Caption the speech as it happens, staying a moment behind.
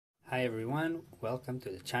Hi everyone, welcome to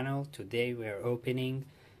the channel. Today we are opening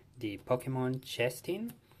the Pokemon chest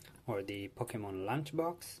tin or the Pokemon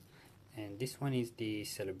lunchbox, and this one is the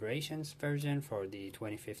celebrations version for the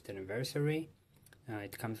 25th anniversary.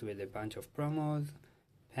 It comes with a bunch of promos,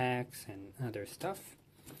 packs and other stuff.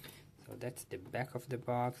 So that's the back of the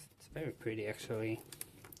box. It's very pretty actually.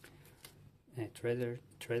 A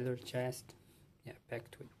treasure chest,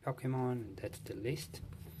 packed with Pokemon, and that's the list.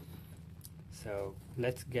 So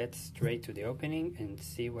let's get straight to the opening and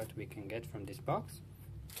see what we can get from this box.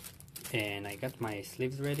 And I got my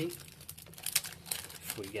sleeves ready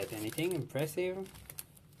if we get anything impressive.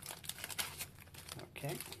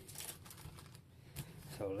 Okay,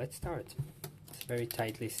 so let's start. It's very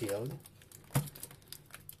tightly sealed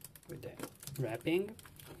with the wrapping.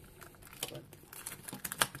 So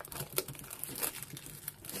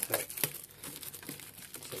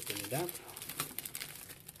let's open it up.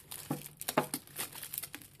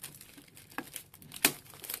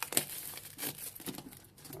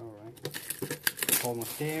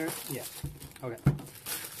 Almost there. Yeah. Okay.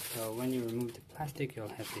 So when you remove the plastic, you'll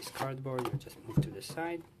have this cardboard. You just move to the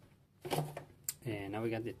side, and now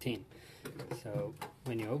we got the tin. So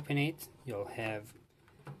when you open it, you'll have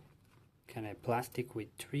kind of plastic with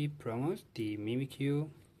 3 promos: the Mimikyu,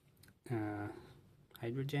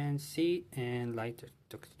 Hydrogen C, and Light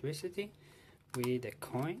Toxtricity, with a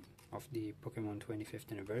coin of the Pokemon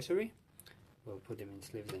 25th anniversary. We'll put them in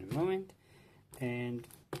sleeves in a moment. And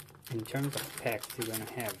in terms of packs, you're going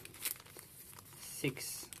to have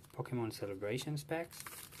 6 Pokemon Celebrations packs.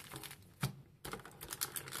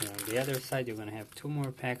 And on the other side, you're going to have 2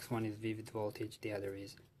 more packs. One is Vivid Voltage, the other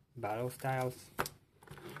is Battle Styles,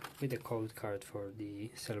 with a code card for the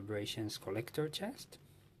Celebrations Collector chest.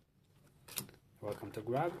 You're welcome to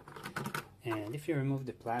grab. And if you remove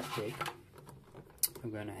the plastic,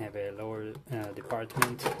 we're going to have a lower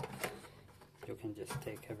department. You can just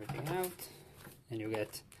take everything out, and you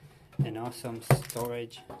get an awesome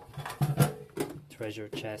storage treasure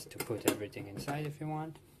chest to put everything inside if you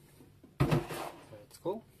want. So it's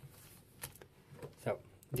cool. So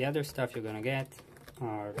the other stuff you're gonna get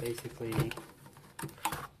are basically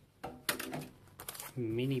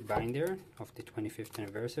mini binder of the 25th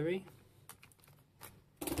anniversary.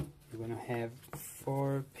 You're gonna have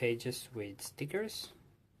 4 pages with stickers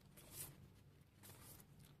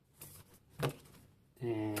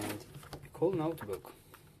and a cool notebook.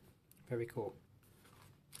 Very cool.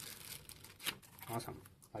 Awesome.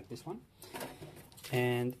 Like this one.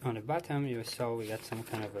 And on the bottom you saw we got some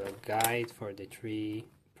kind of a guide for the 3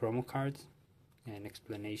 promo cards and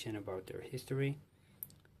explanation about their history.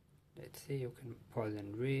 Let's see, you can pause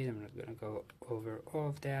and read. I'm not gonna go over all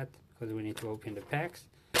of that because we need to open the packs.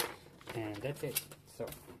 And that's it. So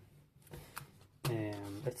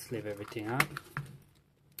let's leave everything up.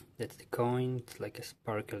 That's the coin. It's like a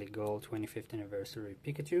sparkly gold 25th anniversary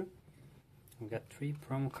Pikachu. We got 3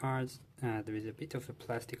 promo cards. There is a bit of a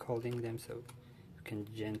plastic holding them, so you can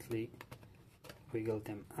gently wiggle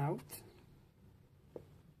them out.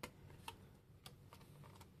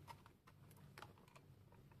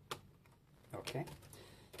 Okay,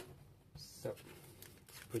 so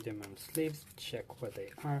let's put them on sleeves, check what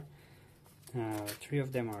they are. 3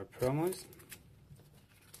 of them are promos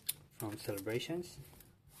from Celebrations.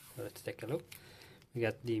 So let's take a look. We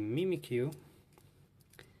got the Mimikyu.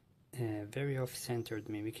 Very off-centered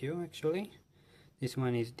Mimikyu actually. This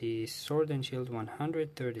one is the Sword and Shield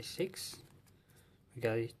 136.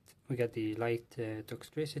 We got the Light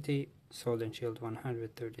Toxtricity Sword and Shield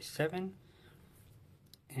 137,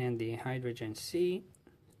 and the Hydrogen C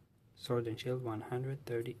Sword and Shield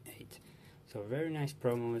 138. So very nice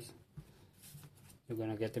promos. You're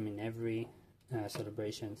gonna get them in every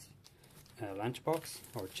Celebrations lunchbox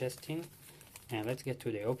or chest tin. And let's get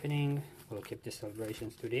to the opening. We'll keep the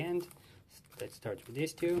celebrations to the end. Let's start with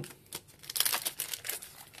these 2.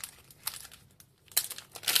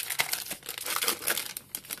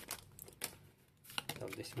 So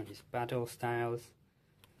this one is Battle Styles.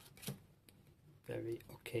 Very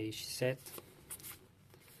okay set.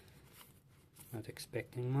 Not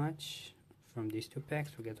expecting much from these 2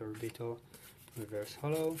 packs. We get Orbital Reverse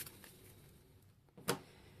Holo.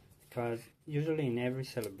 Because usually in every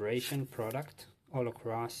celebration product all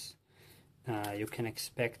across you can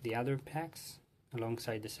expect the other packs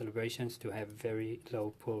alongside the celebrations to have very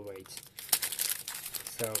low pull rates.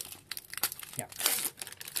 So yeah,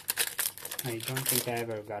 I don't think I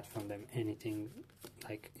ever got from them anything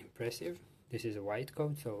like impressive. This is a white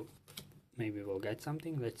code, so maybe we'll get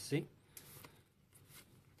something. Let's see.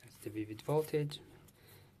 That's the Vivid Voltage.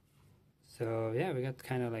 So yeah, we got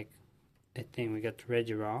kind of like a thing. We got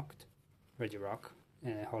Regirock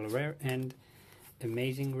holo rare, and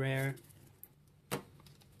amazing rare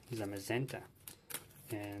Zamazenta.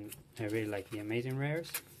 And I really like the amazing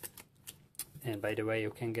rares. And by the way,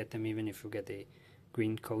 you can get them even if you get a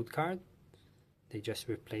green code card. They just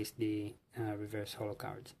replace the reverse holo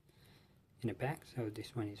cards in a pack. So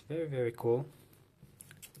this one is very, very cool.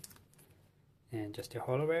 And just a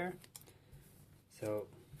holo rare. So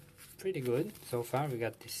pretty good so far. We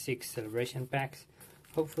got the 6 celebration packs.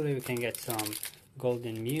 Hopefully we can get some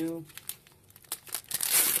Golden Mew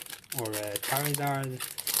or a Charizard,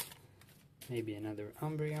 maybe another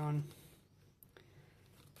Umbreon.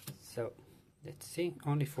 So let's see,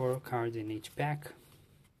 only 4 cards in each pack.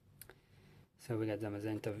 So we got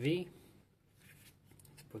Zamazenta V.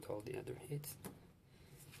 Let's put all the other hits.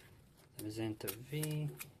 Zamazenta V.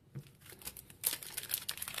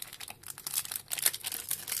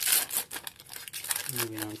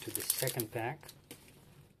 Moving on to the second pack.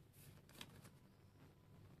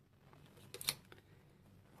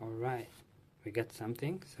 Alright, we got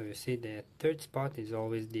something. So you see the third spot is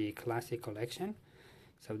always the classic collection.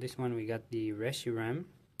 So this one we got the Reshiram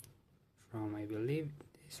from, I believe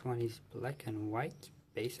this one is black and white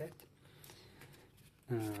base set.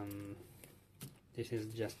 This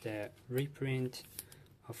is just a reprint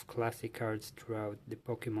of classic cards throughout the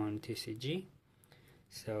Pokemon TCG.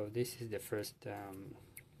 So this is the first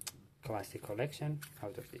classic collection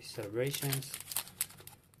out of these celebrations.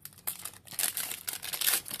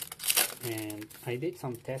 And I did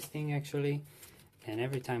some testing actually, and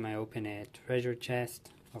every time I open a treasure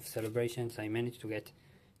chest of celebrations I managed to get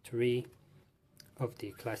 3 of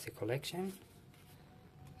the classic collection.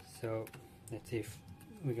 So let's see if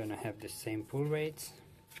we're gonna have the same pull rates.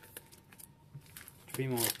 3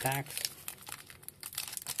 more packs.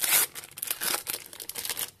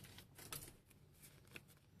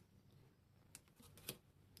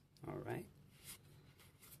 Alright,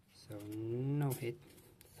 so no hit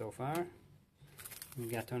so far. We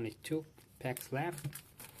got only 2 packs left,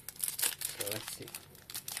 so let's see.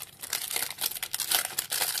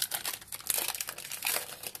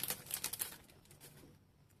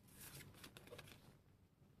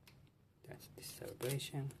 That's the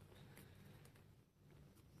celebration.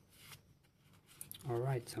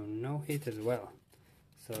 Alright, so no hit as well.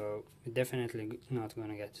 So we're definitely not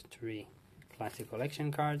gonna get 3 classic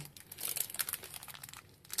collection cards.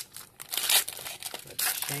 That's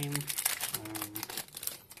a shame.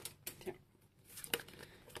 Yeah.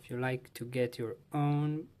 If you like to get your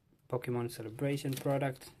own Pokemon Celebration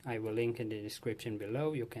product, I will link in the description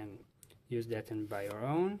below. You can use that and buy your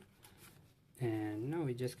own. And now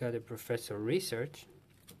we just got a Professor Research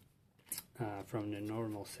from the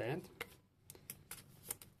normal set.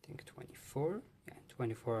 I think 24. Yeah,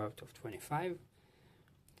 24 out of 25.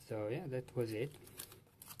 So yeah, that was it.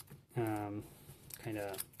 Kind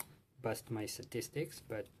of bust my statistics,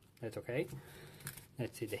 but that's okay.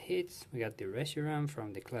 Let's see the hits. We got the Reshiram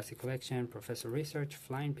from the Classic Collection, Professor Research,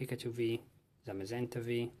 Flying Pikachu V, Zamazenta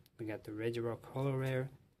V. We got the Regirock Holo Rare,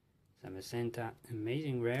 Zamazenta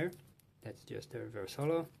Amazing Rare. That's just a reverse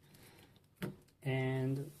holo.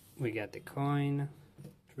 And we got the coin,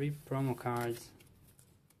 3 promo cards,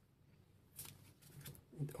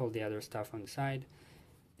 all the other stuff on the side.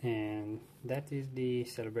 And that is the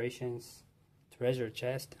celebrations treasure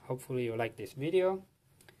chest. Hopefully you like this video.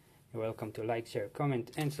 You're welcome to like, share,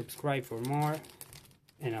 comment and subscribe for more,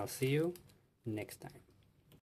 and I'll see you next time.